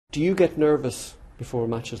Do you get nervous before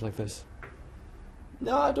matches like this?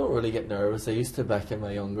 No, I don't really get nervous. I used to back in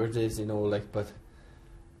my younger days, but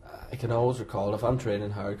I can always recall if I'm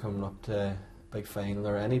training hard coming up to a big final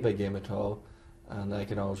or any big game at all, and I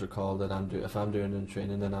can always recall that if I'm doing it in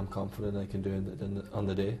training, then I'm confident I can do it on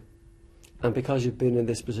the day. And because you've been in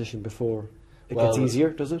this position before, it gets easier,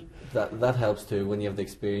 does it? That helps too when you have the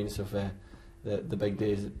experience of the big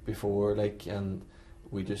days before, and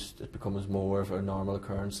it becomes more of a normal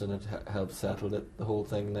occurrence, and it helps settle the whole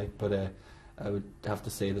thing. But I would have to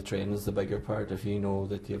say the training is the bigger part. If you know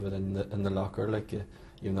that you have it in the locker, you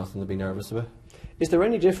have nothing to be nervous about. Is there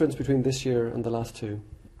any difference between this year and the last two?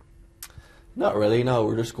 Not really. No,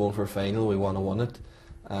 we're just going for a final. We want to win it,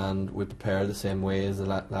 and we prepare the same way as the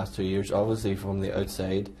last 2 years. Obviously, from the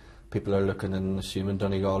outside, people are looking and assuming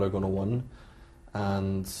Donegal are going to win,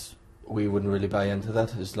 and we wouldn't really buy into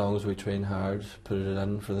that. As long as we train hard, put it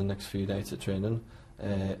in for the next few nights of training,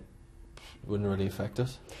 it wouldn't really affect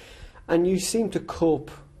us. And you seem to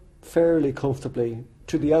cope fairly comfortably,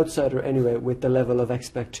 to the outsider anyway, with the level of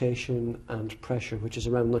expectation and pressure which is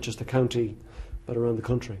around not just the county but around the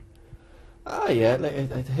country. Yeah,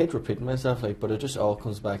 I hate repeating myself, but it just all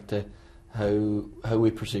comes back to how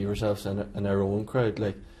we perceive ourselves in our own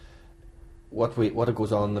crowd. What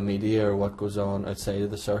goes on in the media or what goes on outside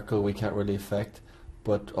of the circle, we can't really affect.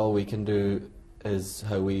 But all we can do is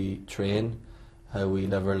how we train, how we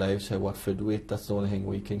live our lives, what food we eat. That's the only thing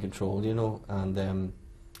we can control, and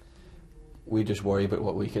we just worry about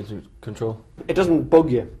what we can control. It doesn't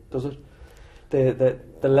bug you, does it? The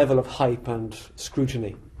level of hype and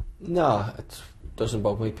scrutiny. No, it doesn't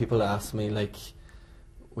bug me. People ask me,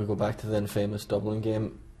 we go back to the infamous Dublin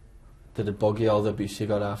game, did it bug you, all the abuse you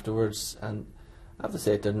got afterwards? And I have to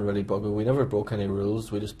say it didn't really bug me. We never broke any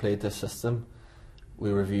rules. We just played this system.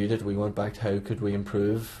 We reviewed it. We went back to how could we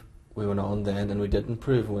improve. We went on then and we did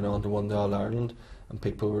improve. We went on to win the All-Ireland, and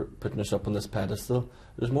people were putting us up on this pedestal.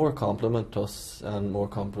 It was more a compliment to us and more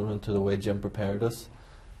compliment to the way Jim prepared us,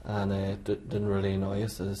 and it didn't really annoy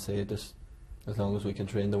us, as I say, just as long as we can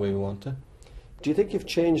train the way we want to. Do you think you've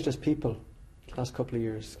changed as people the last couple of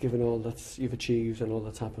years, given all that you've achieved and all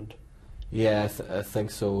that's happened? Yeah, I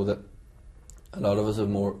think so. That a lot of us are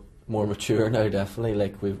more mature now.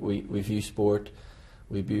 Definitely, we view sport,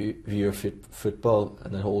 we view our football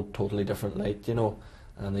in a whole totally different light,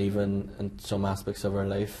 and even in some aspects of our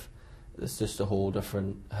life, it's just a whole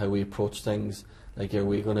different how we approach things. Are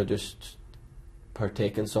we going to just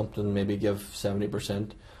partake in something, maybe give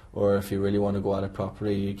 70%, or if you really want to go at it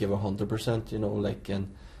properly, you give 100%,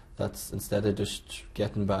 and that's instead of just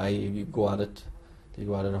getting by, you go at it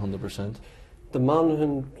 100%. The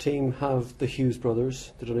Monaghan team have the Hughes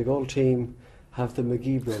brothers, the Donegal team have the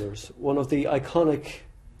McGee brothers. One of the iconic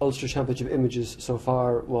Ulster Championship images so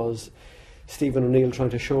far was Stephen O'Neill trying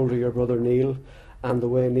to shoulder your brother Neil, and the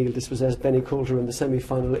way Neil dispossessed Benny Coulter in the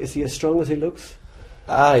semi-final. Is he as strong as he looks?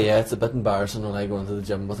 Yeah, it's a bit embarrassing when I go into the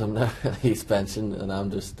gym with him now. He's benching and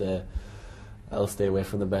I'm just I'll stay away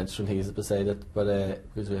from the bench when he's beside it, but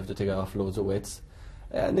because we have to take off loads of weights.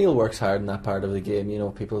 Neil works hard in that part of the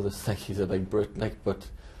game. People just think he's a big brute, but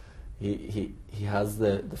he has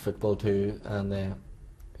the football too, and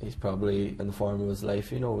he's probably in the form of his life.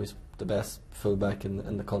 He's the best fullback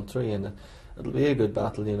in the country, and it'll be a good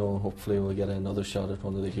battle. Hopefully we'll get another shot at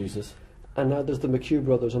one of the Hugheses. And now there's the McHugh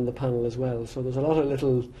brothers on the panel as well, so there's a lot of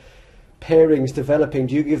little pairings developing.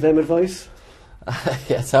 Do you give them advice?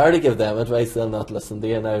 Yeah, it's hard to give them advice. They'll not listen to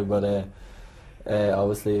you now, but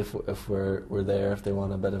obviously if we're there, if they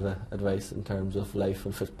want a bit of advice in terms of life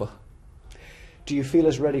and football. Do you feel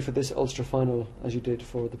as ready for this Ulster final as you did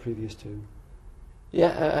for the previous two?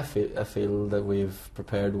 Yeah, I feel that we've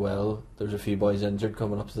prepared well. There's a few boys injured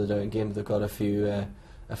coming up to the Down game. They've got a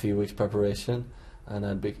few weeks preparation, and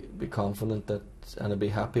I'd be confident that, and I'd be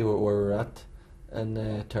happy where we're at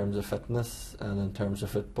in terms of fitness and in terms of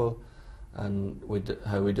football, and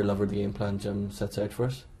how we deliver the game plan Jim sets out for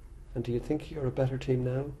us. And do you think you're a better team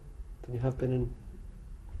now than you have been in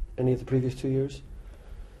any of the previous 2 years?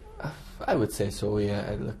 I would say so.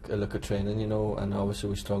 Yeah, I look at training, and obviously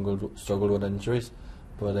we struggled with injuries,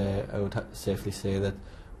 but I would safely say that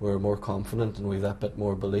we're more confident and we've that bit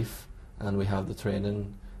more belief, and we have the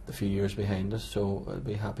training the few years behind us. So I'd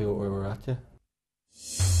be happy with where we're at. Yeah.